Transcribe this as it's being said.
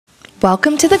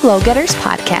Welcome to the Glow Getters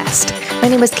podcast. My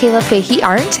name is Kayla Fahey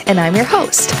Arndt, and I'm your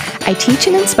host. I teach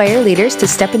and inspire leaders to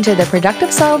step into their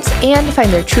productive selves and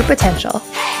find their true potential.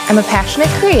 I'm a passionate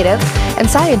creative and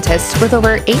scientist with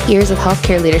over 8 years of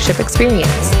healthcare leadership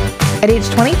experience. At age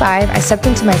 25, I stepped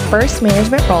into my first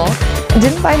management role and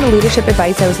didn't find the leadership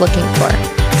advice I was looking for.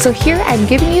 So here I'm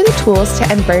giving you the tools to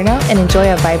end burnout and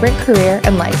enjoy a vibrant career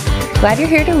and life. Glad you're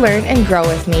here to learn and grow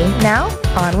with me. Now,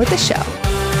 on with the show.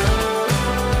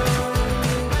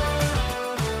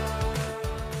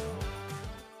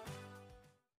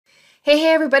 Hey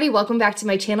everybody, welcome back to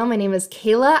my channel. My name is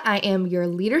Kayla. I am your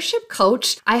leadership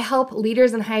coach. I help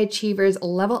leaders and high achievers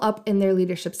level up in their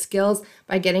leadership skills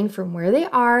by getting from where they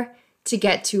are to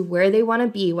get to where they want to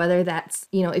be, whether that's,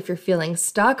 if you're feeling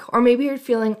stuck or maybe you're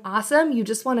feeling awesome, you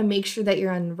just want to make sure that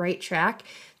you're on the right track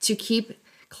to keep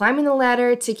climbing the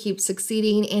ladder, to keep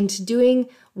succeeding, and to doing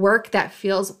work that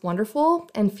feels wonderful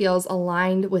and feels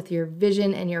aligned with your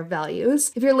vision and your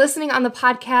values. If you're listening on the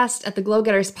podcast at the Glow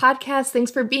Getters podcast,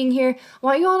 thanks for being here. I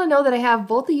want you all to know that I have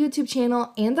both the YouTube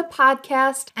channel and the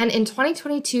podcast. And in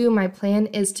 2022, my plan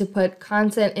is to put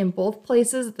content in both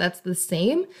places that's the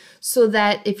same, so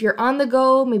that if you're on the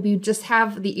go, maybe you just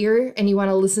have the ear and you want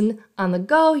to listen on the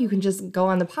go, you can just go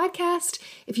on the podcast.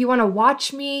 If you want to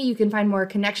watch me, you can find more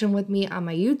connection with me on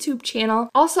my YouTube channel.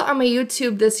 Also on my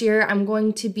YouTube this year, I'm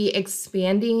going to be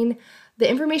expanding the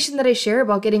information that I share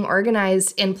about getting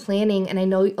organized and planning. And I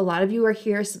know a lot of you are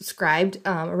here subscribed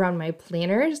around my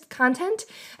planners content.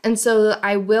 And so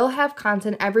I will have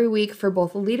content every week for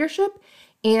both leadership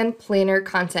and planner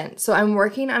content. So I'm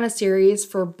working on a series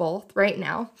for both right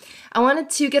now. I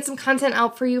wanted to get some content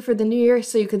out for you for the new year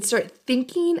so you could start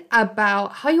thinking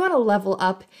about how you want to level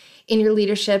up in your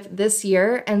leadership this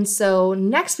year. And so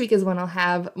next week is when I'll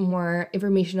have more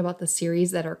information about the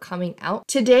series that are coming out.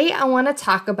 Today, I want to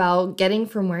talk about getting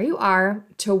from where you are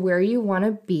to where you want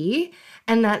to be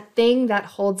and that thing that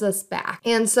holds us back.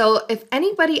 And so if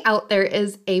anybody out there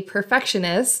is a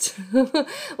perfectionist,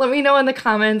 let me know in the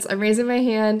comments. I'm raising my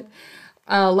hand.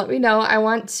 Let me know. I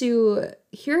want to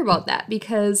hear about that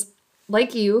because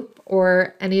like you,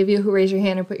 or any of you who raise your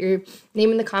hand or put your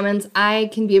name in the comments, I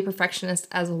can be a perfectionist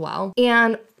as well.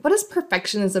 And what does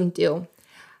perfectionism do?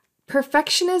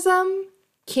 Perfectionism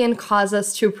can cause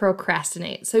us to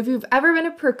procrastinate. So if you've ever been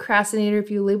a procrastinator, if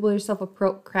you label yourself a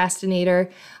procrastinator,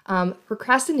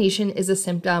 procrastination is a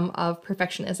symptom of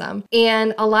perfectionism.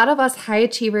 And a lot of us high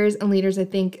achievers and leaders, I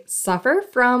think, suffer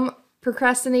from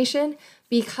procrastination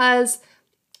because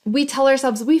we tell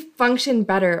ourselves we function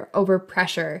better over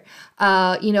pressure.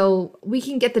 We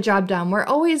can get the job done. We're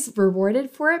always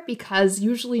rewarded for it because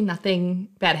usually nothing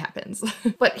bad happens.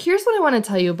 But here's what I want to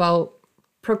tell you about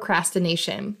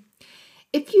procrastination.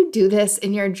 If you do this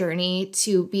in your journey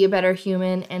to be a better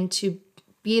human and to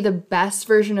be the best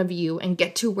version of you and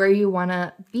get to where you want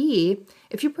to be,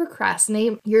 if you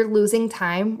procrastinate, you're losing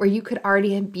time where you could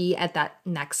already be at that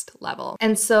next level.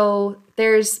 And so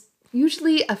there's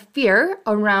usually a fear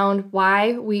around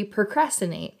why we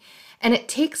procrastinate. And it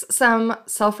takes some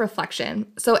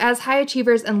self-reflection. So as high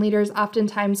achievers and leaders,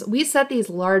 oftentimes we set these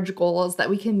large goals that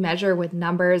we can measure with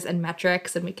numbers and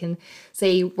metrics, and we can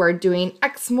say we're doing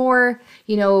X more,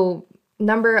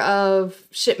 number of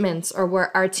shipments, or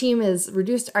where our team has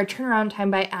reduced our turnaround time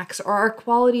by X, or our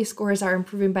quality scores are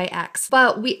improving by X.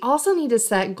 But we also need to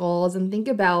set goals and think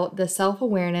about the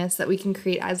self-awareness that we can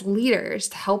create as leaders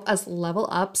to help us level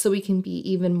up so we can be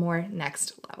even more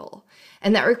next level.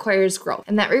 And that requires growth.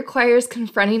 And that requires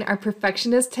confronting our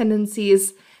perfectionist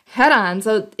tendencies head on.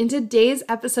 So in today's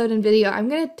episode and video, I'm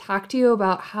going to talk to you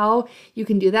about how you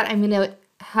can do that. I'm going to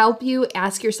help you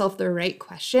ask yourself the right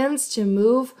questions to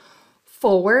move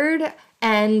forward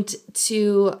and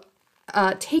to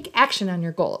take action on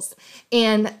your goals.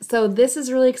 And so this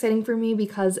is really exciting for me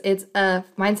because it's a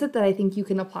mindset that I think you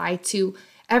can apply to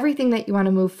everything that you want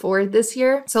to move forward this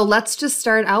year. So let's just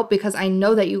start out because I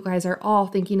know that you guys are all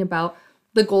thinking about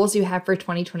the goals you have for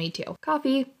 2022.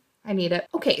 Coffee, I need it.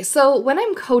 Okay, so when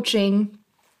I'm coaching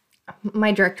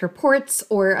my direct reports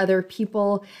or other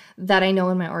people that I know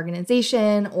in my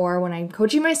organization, or when I'm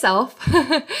coaching myself,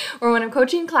 or when I'm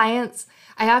coaching clients,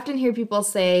 I often hear people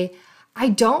say, I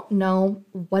don't know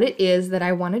what it is that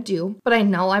I want to do, but I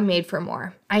know I'm made for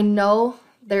more. I know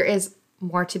there is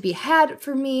more to be had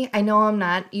for me. I know I'm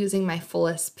not using my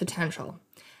fullest potential,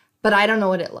 but I don't know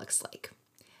what it looks like.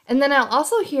 And then I'll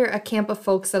also hear a camp of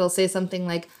folks that'll say something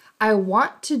like, I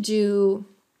want to do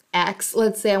X.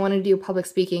 Let's say I want to do public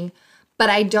speaking, but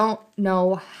I don't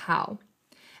know how.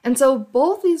 And so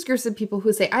both these groups of people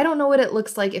who say, I don't know what it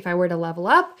looks like if I were to level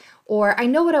up, or I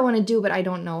know what I want to do, but I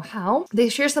don't know how, they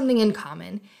share something in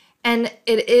common. And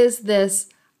it is this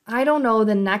I don't know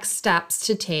the next steps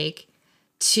to take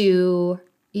to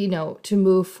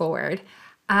move forward.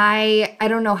 I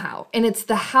don't know how. And it's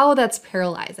the how that's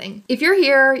paralyzing. If you're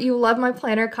here, you love my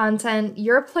planner content,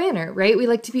 you're a planner, right? We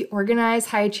like to be organized.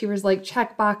 High achievers like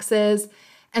check boxes.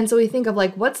 And so we think of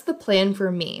like, what's the plan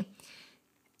for me?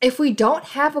 If we don't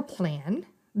have a plan,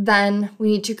 then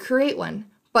we need to create one.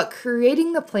 But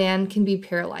creating the plan can be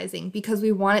paralyzing because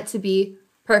we want it to be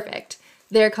perfect.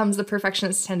 There comes the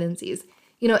perfectionist tendencies.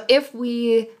 If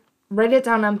we write it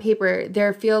down on paper,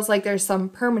 there feels like there's some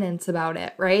permanence about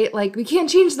it, right? Like we can't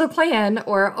change the plan,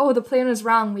 or, oh, the plan is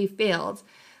wrong, we failed.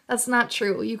 That's not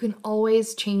true. You can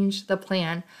always change the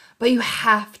plan, but you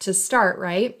have to start,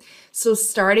 right? So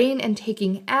starting and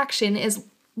taking action is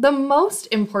the most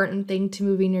important thing to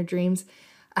moving your dreams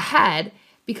ahead,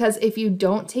 because if you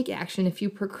don't take action, if you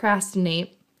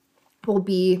procrastinate, we'll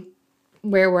be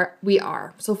where we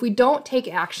are. So if we don't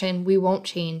take action, we won't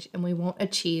change and we won't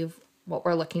achieve what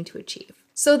we're looking to achieve.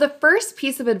 So the first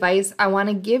piece of advice I want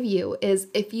to give you is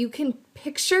if you can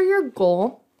picture your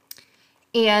goal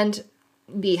and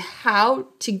the how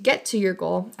to get to your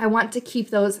goal, I want to keep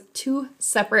those two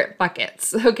separate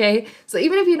buckets, okay? So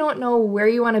even if you don't know where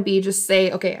you want to be, just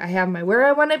say, okay, I have my where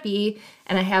I want to be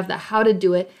and I have the how to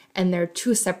do it, and they're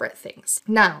two separate things.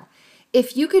 Now,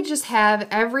 if you could just have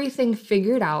everything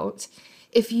figured out,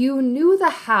 if you knew the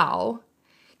how,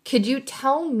 could you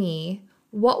tell me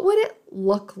what would it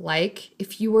look like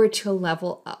if you were to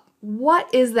level up?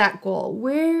 What is that goal?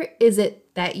 Where is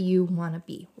it that you want to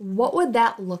be? What would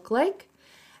that look like?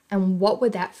 And what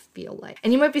would that feel like?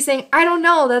 And you might be saying, I don't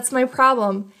know, that's my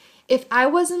problem. If I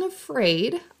wasn't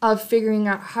afraid of figuring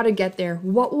out how to get there,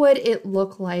 what would it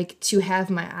look like to have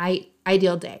my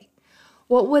ideal day?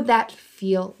 What would that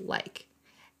feel like?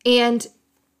 And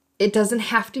it doesn't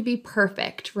have to be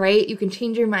perfect, right? You can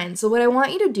change your mind. So what I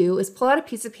want you to do is pull out a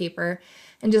piece of paper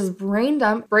and just brain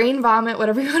dump, brain vomit,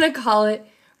 whatever you want to call it.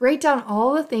 Write down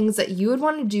all the things that you would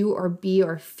want to do or be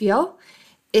or feel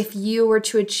if you were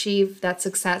to achieve that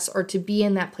success or to be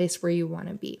in that place where you want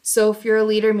to be. So if you're a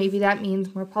leader, maybe that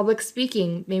means more public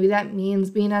speaking. Maybe that means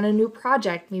being on a new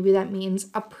project. Maybe that means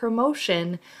a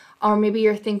promotion. Or maybe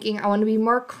you're thinking, I want to be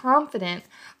more confident.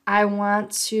 I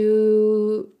want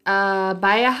to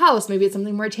buy a house. Maybe it's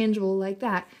something more tangible like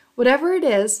that. Whatever it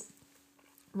is,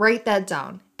 write that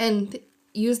down and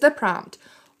use the prompt.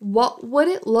 What would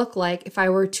it look like if I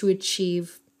were to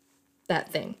achieve that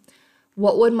thing?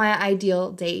 What would my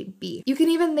ideal day be? You can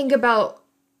even think about,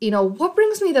 what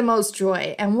brings me the most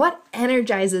joy and what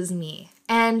energizes me.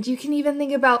 And you can even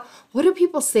think about, what do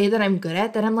people say that I'm good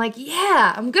at that I'm like,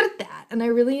 yeah, I'm good at that. And I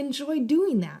really enjoy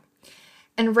doing that.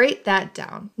 And write that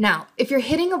down. Now, if you're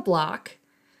hitting a block,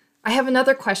 I have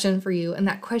another question for you. And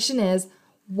that question is,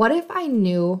 what if I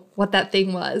knew what that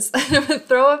thing was? I'm going to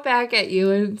throw it back at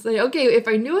you and say, okay, if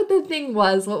I knew what the thing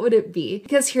was, what would it be?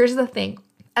 Because here's the thing.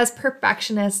 As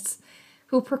perfectionists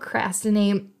who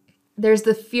procrastinate, there's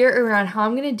the fear around how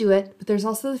I'm going to do it, but there's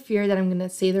also the fear that I'm going to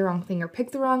say the wrong thing or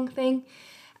pick the wrong thing.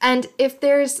 And if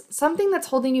there's something that's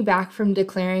holding you back from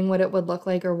declaring what it would look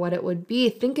like or what it would be,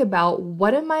 think about,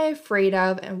 what am I afraid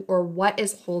of or what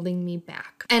is holding me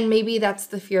back? And maybe that's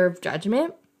the fear of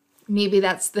judgment. Maybe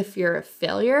that's the fear of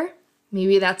failure.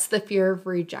 Maybe that's the fear of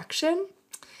rejection.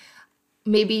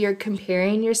 Maybe you're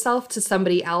comparing yourself to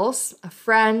somebody else, a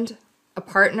friend, a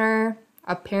partner,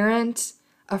 a parent,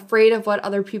 afraid of what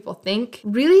other people think.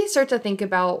 Really start to think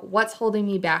about what's holding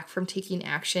me back from taking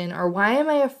action, or why am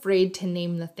I afraid to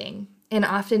name the thing? And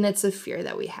often it's a fear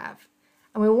that we have.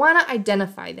 And we want to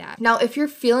identify that. Now, if you're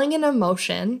feeling an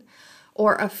emotion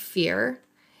or a fear,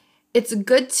 it's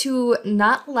good to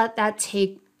not let that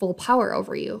take full power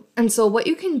over you. And so what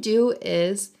you can do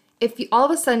is, if all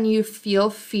of a sudden you feel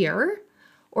fear,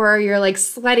 or you're like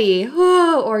sweaty,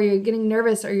 or you're getting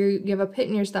nervous, or you have a pit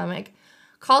in your stomach,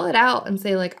 call it out and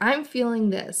say, like, I'm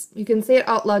feeling this. You can say it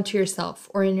out loud to yourself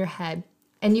or in your head,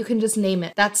 and you can just name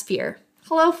it. That's fear.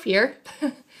 Hello, fear.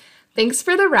 Thanks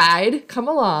for the ride. Come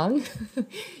along.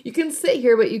 You can sit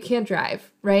here, but you can't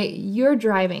drive, right? You're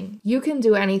driving. You can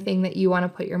do anything that you want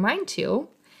to put your mind to.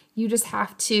 You just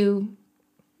have to,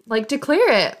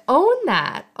 declare it. Own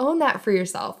that for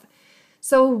yourself.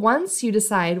 So once you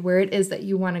decide where it is that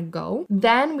you want to go,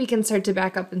 then we can start to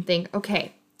back up and think,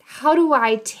 okay, how do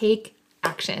I take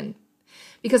action?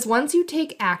 Because once you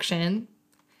take action,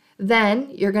 then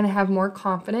you're going to have more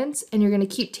confidence and you're going to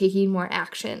keep taking more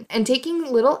action. And taking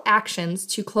little actions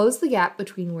to close the gap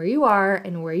between where you are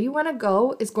and where you want to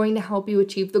go is going to help you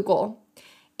achieve the goal.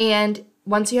 And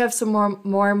once you have some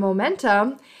more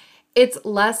momentum, it's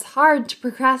less hard to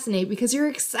procrastinate because you're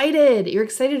excited. You're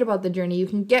excited about the journey. You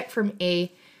can get from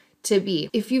A to be.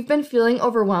 If you've been feeling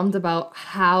overwhelmed about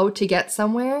how to get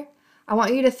somewhere, I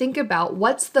want you to think about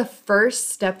what's the first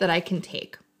step that I can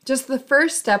take. Just the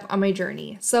first step on my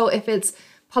journey. So if it's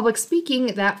public speaking,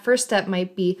 that first step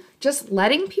might be just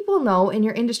letting people know in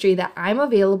your industry that I'm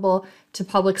available to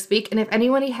public speak. And if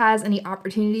anybody has any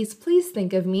opportunities, please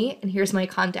think of me. And here's my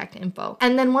contact info.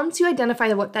 And then once you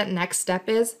identify what that next step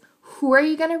is, who are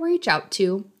you going to reach out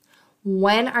to?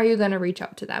 When are you going to reach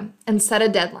out to them? And set a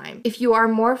deadline. If you are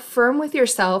more firm with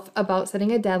yourself about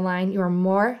setting a deadline, you are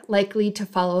more likely to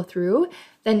follow through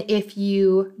than if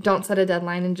you don't set a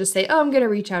deadline and just say, oh, I'm going to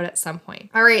reach out at some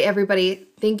point. All right, everybody,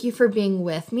 thank you for being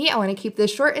with me. I want to keep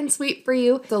this short and sweet for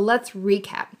you. So let's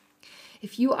recap.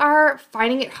 If you are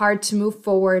finding it hard to move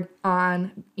forward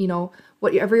on,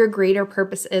 whatever your greater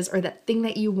purpose is or that thing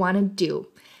that you want to do,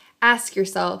 ask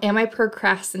yourself, am I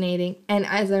procrastinating? And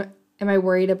am I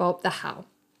worried about the how?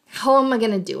 How am I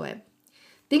going to do it?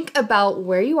 Think about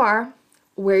where you are,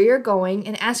 where you're going,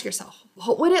 and ask yourself,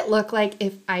 what would it look like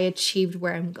if I achieved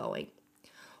where I'm going?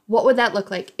 What would that look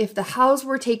like? If the hows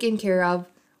were taken care of,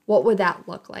 what would that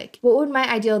look like? What would my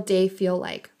ideal day feel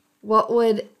like? What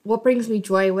brings me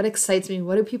joy? What excites me?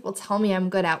 What do people tell me I'm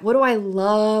good at? What do I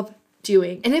love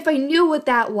doing? And if I knew what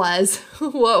that was,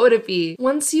 what would it be?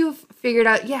 Once you've figured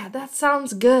out, yeah, that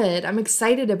sounds good, I'm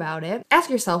excited about it, ask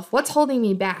yourself, what's holding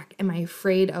me back? Am I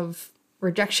afraid of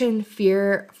rejection,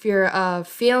 fear of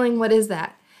failing? What is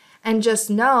that? And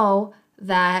just know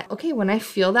that, okay, when I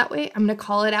feel that way, I'm going to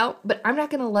call it out, but I'm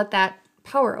not going to let that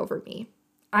power over me.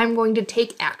 I'm going to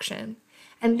take action.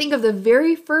 And think of the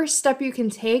very first step you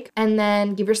can take, and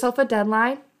then give yourself a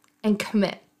deadline and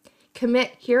commit.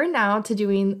 Commit here and now to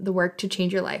doing the work to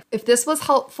change your life. If this was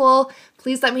helpful,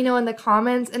 please let me know in the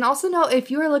comments. And also know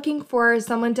if you are looking for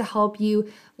someone to help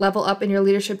you level up in your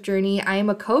leadership journey, I am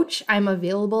a coach. I'm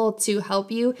available to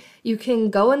help you. You can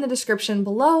go in the description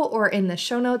below or in the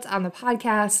show notes on the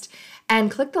podcast and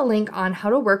click the link on how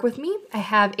to work with me. I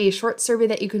have a short survey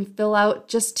that you can fill out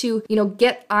just to,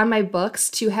 get on my books,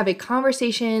 to have a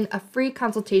conversation, a free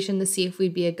consultation to see if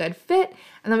we'd be a good fit.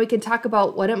 And then we can talk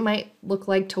about what it might look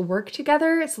like to work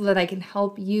together so that I can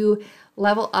help you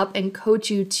level up and coach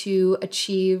you to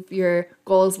achieve your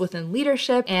goals within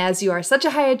leadership, as you are such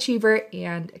a high achiever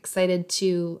and excited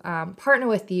to partner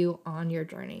with you on your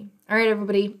journey. All right,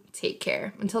 everybody, take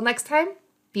care. Until next time,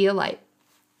 be a light.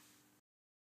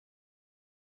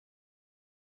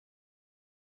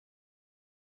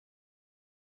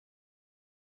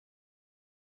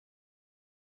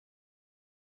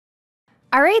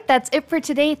 All right, that's it for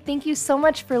today. Thank you so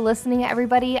much for listening,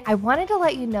 everybody. I wanted to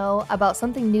let you know about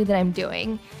something new that I'm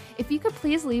doing. If you could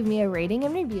please leave me a rating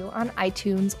and review on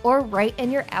iTunes or write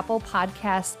in your Apple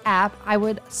Podcast app, I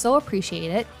would so appreciate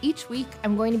it. Each week,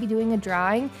 I'm going to be doing a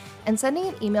drawing and sending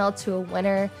an email to a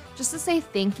winner just to say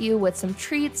thank you with some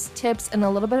treats, tips, and a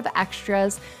little bit of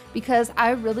extras, because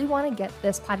I really want to get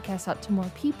this podcast out to more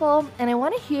people, and I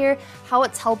want to hear how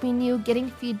it's helping you, getting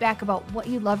feedback about what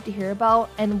you love to hear about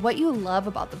and what you love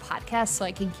about the podcast so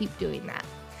I can keep doing that.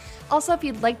 Also, if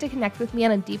you'd like to connect with me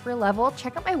on a deeper level,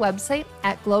 check out my website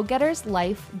at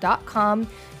glowgetterslife.com.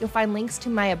 You'll find links to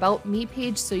my About Me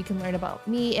page so you can learn about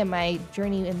me and my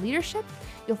journey in leadership.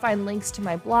 You'll find links to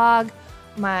my blog,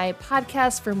 my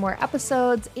podcast for more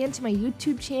episodes, and to my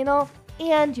YouTube channel.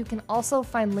 And you can also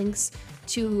find links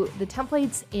to the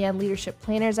templates and leadership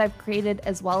planners I've created,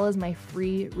 as well as my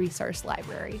free resource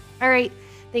library. All right,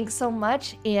 thanks so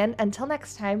much. And until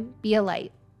next time, be a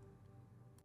light.